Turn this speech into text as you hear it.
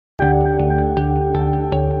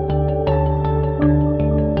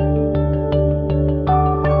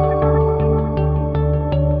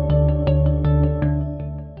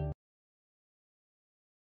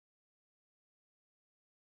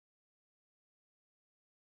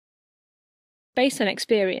based on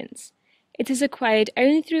experience. It is acquired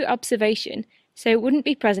only through observation, so it wouldn't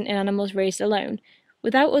be present in animals raised alone,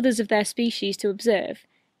 without others of their species to observe,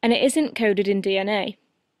 and it isn't coded in DNA.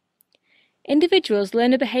 Individuals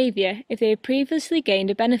learn a behaviour if they have previously gained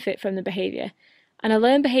a benefit from the behaviour, and a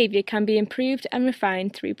learned behaviour can be improved and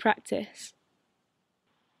refined through practice.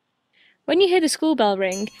 When you hear the school bell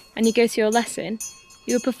ring and you go to your lesson,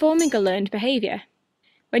 you are performing a learned behaviour.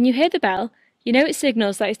 When you hear the bell, you know it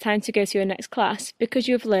signals that it's time to go to your next class because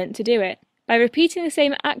you have learnt to do it, by repeating the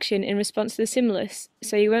same action in response to the stimulus,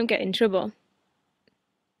 so you won't get in trouble.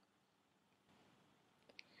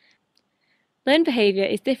 Learned behaviour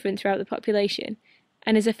is different throughout the population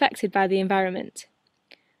and is affected by the environment.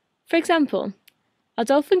 For example, a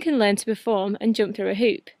dolphin can learn to perform and jump through a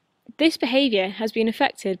hoop. This behaviour has been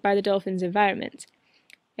affected by the dolphin's environment.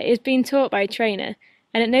 It is being taught by a trainer,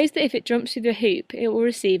 and it knows that if it jumps through the hoop, it will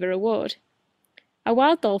receive a reward. A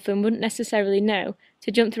wild dolphin wouldn't necessarily know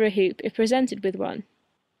to jump through a hoop if presented with one.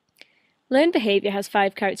 Learned behaviour has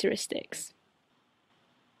 5 characteristics.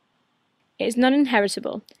 It is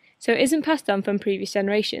non-inheritable, so it isn't passed on from previous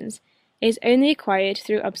generations. It is only acquired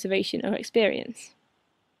through observation or experience.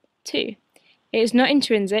 2. It is not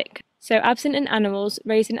intrinsic, so absent in animals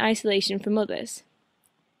raised in isolation from others.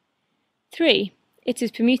 3. It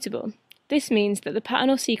is permutable. This means that the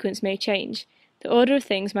pattern or sequence may change, the order of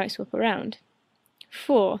things might swap around.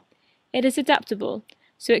 4. It is adaptable,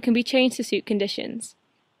 so it can be changed to suit conditions.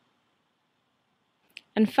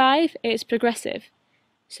 And 5. It is progressive,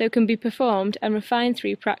 so can be performed and refined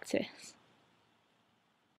through practice.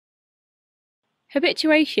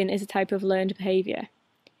 Habituation is a type of learned behaviour.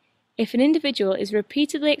 If an individual is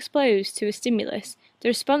repeatedly exposed to a stimulus, the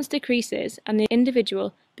response decreases and the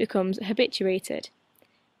individual becomes habituated.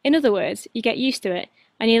 In other words, you get used to it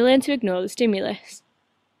and you learn to ignore the stimulus.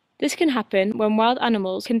 This can happen when wild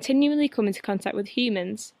animals continually come into contact with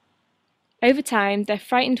humans. Over time, their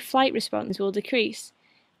frightened flight response will decrease.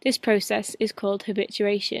 This process is called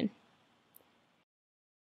habituation.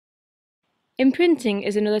 Imprinting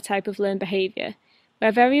is another type of learned behaviour, where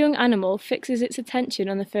a very young animal fixes its attention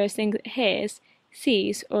on the first thing it hears,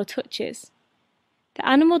 sees, or touches. The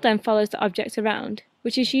animal then follows the object around,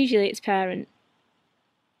 which is usually its parent.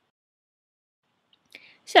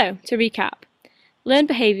 So, to recap, learned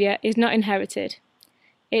behaviour is not inherited.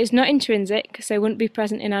 It is not intrinsic, so wouldn't be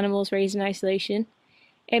present in animals raised in isolation.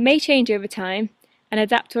 It may change over time, and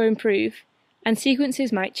adapt or improve, and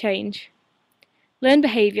sequences might change. Learned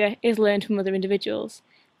behaviour is learned from other individuals,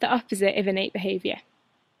 the opposite of innate behaviour.